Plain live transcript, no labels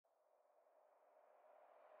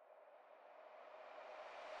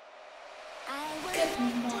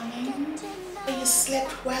you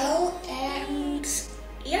slept well and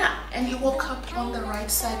and you woke up on the right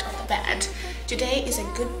side of the bed. Today is a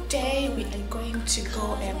good day. We are going to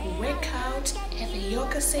go and work out, have a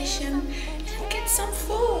yoga session, and get some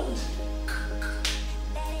food.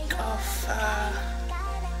 Of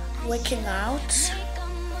working out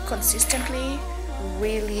consistently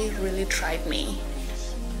really tried me.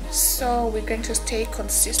 So we're going to stay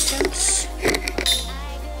consistent.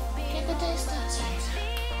 Get the day started.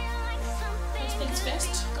 First things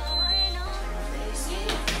first. Lazy.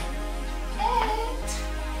 And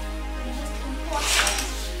most important,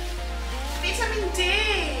 vitamin D.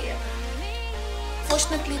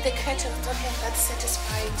 Fortunately, the curtains don't have that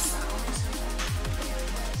satisfying sound.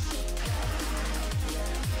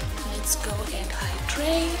 Let's go and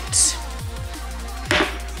hydrate.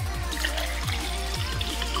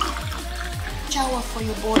 Shower for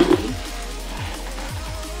your body.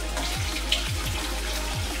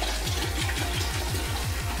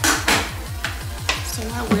 So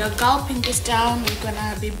while we are gulping this down, we're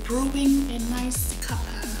gonna be brewing a nice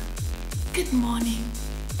cuppa. Good morning.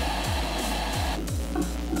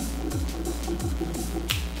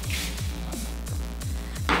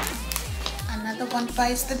 Another one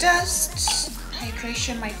bites the dust.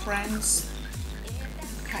 Hydration, my friends.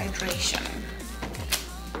 Hydration.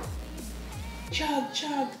 Chug,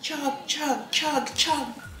 chug, chug, chug, chug, chug.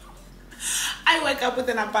 I wake up with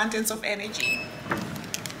an abundance of energy.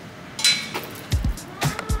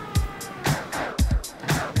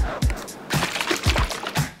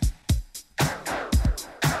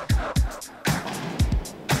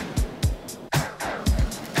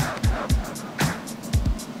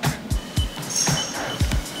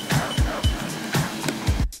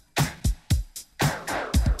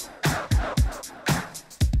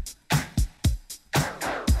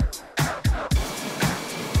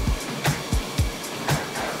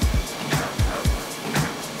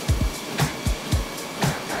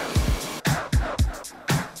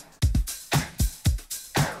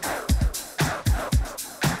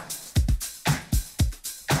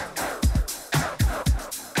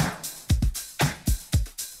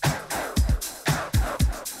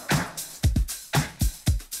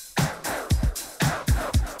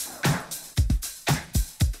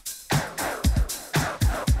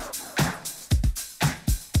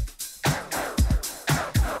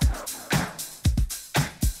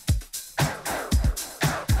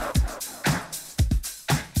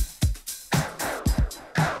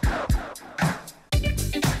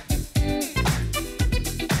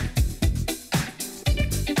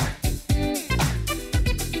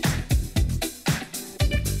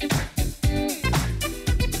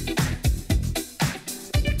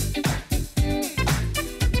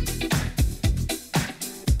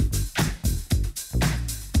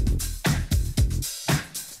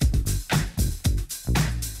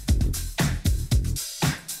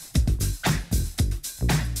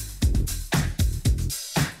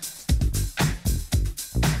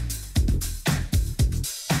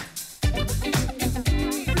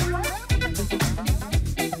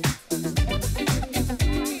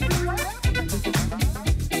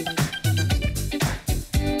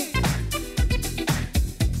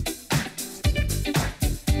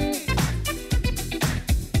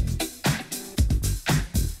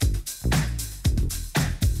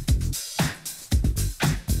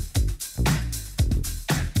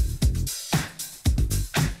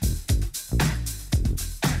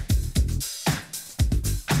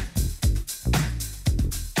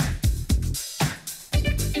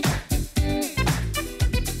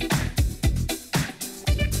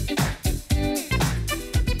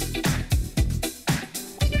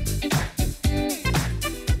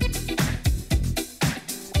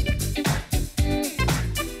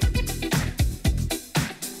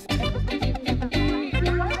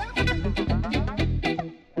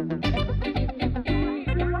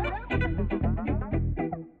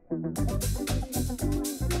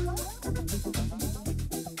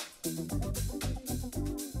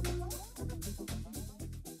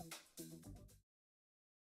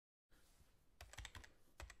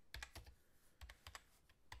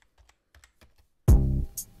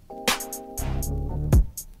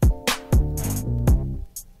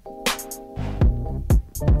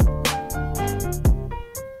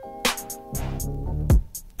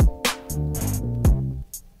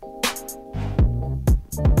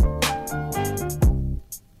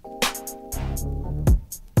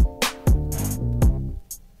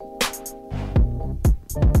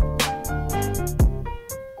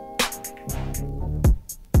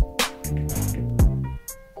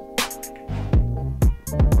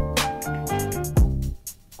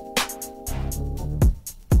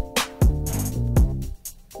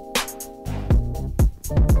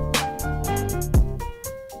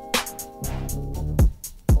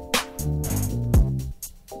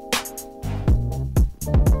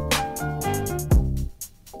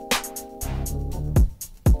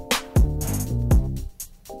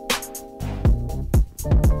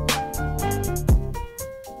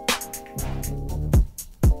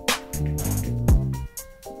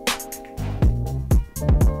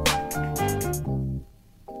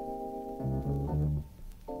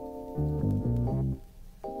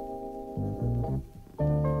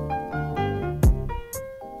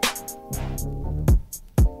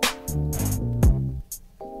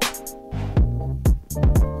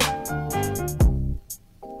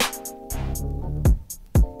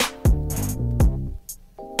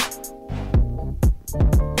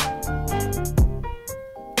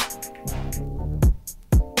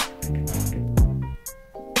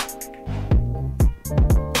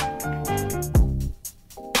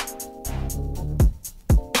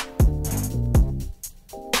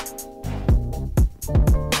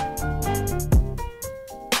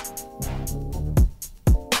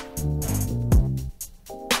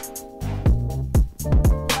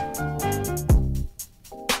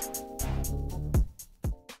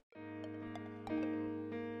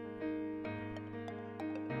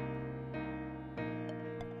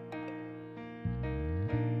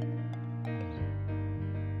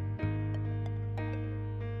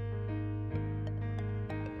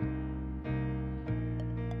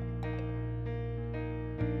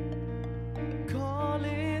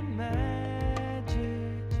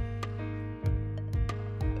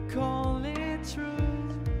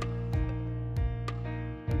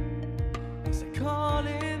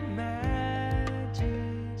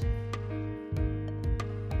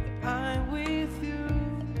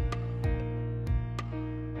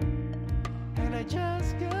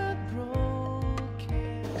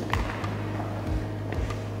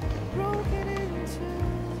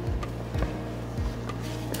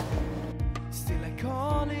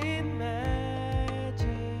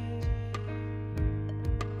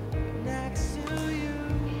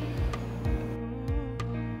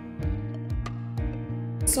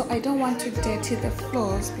 So I don't want to dirty the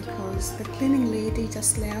floors because the cleaning lady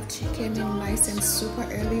just left. She came in nice and super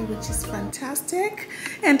early, which is fantastic.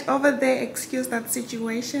 And over there, excuse that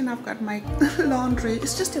situation, I've got my laundry.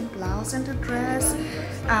 It's just a blouse and a dress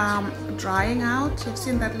drying out. You've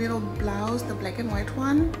seen that little blouse, the black and white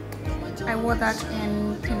one. I wore that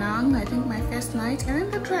in Penang, I think my first night. And then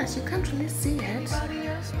the dress, you can't really see it,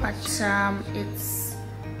 but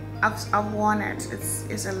I've worn it.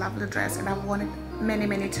 It's a lovely dress and I've worn it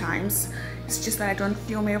many times. It's just that I don't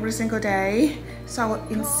film every single day, so I will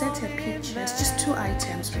insert a picture. It's just 2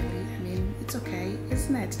 items really. I mean, it's okay,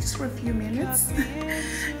 isn't it? Just for a few minutes.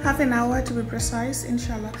 Half an hour to be precise,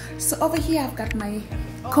 inshallah. So over here I've got my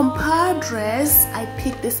compa dress. I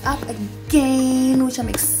picked this up again, which I'm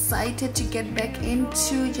excited to get back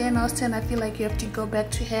into. Jane Austen, I feel like you have to go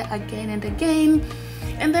back to her again and again.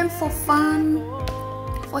 And then for fun,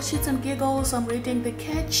 for shits and giggles, I'm reading The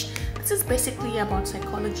Catch. This is basically about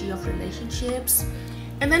psychology of relationships.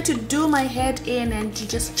 And then to do my head in and to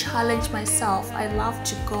just challenge myself, I love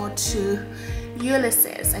to go to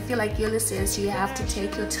Ulysses. I feel like Ulysses, you have to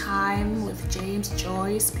take your time with James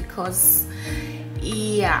Joyce because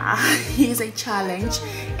yeah, he's a challenge.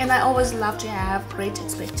 And I always love to have great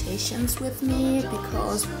expectations with me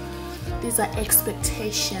because these are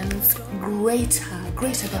expectations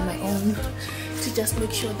greater than my own, to just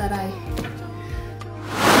make sure that I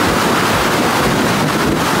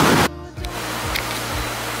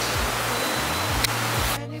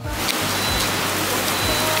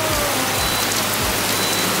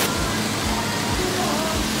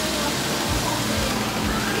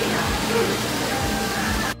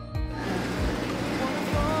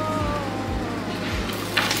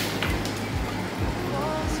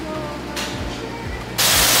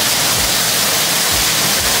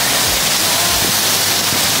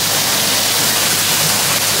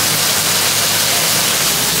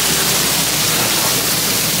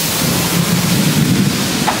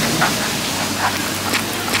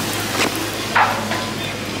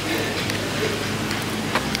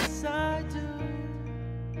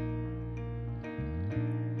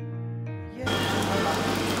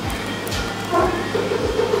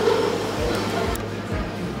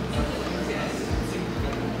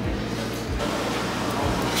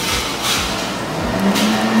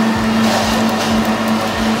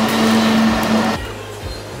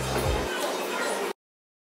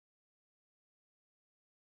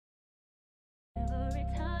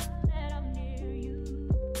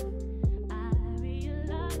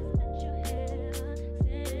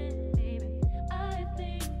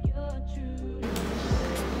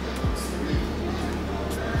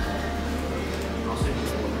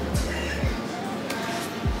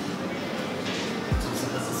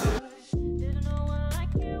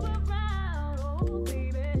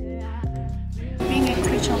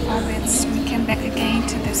we came back again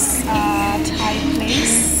to this Thai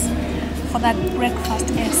place for that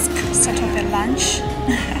breakfast-esque sort of a lunch.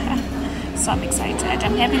 So I'm excited.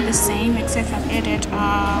 I'm having the same, except I've added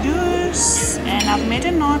juice and I've made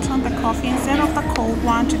a note on the coffee. Instead of the cold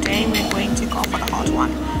one, today we're going to go for the hot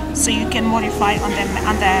one. So you can modify on the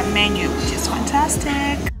menu, which is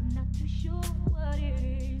fantastic.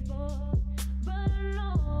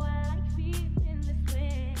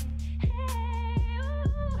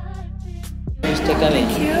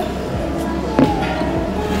 Thank you.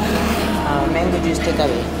 Mango juice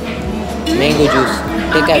takeaway. Mango juice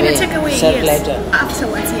takeaway. Serve Yes. later.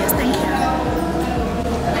 Afterwards, yes. Thank you.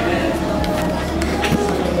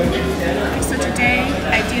 Okay, so today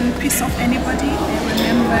I didn't piss off anybody. I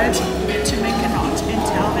remembered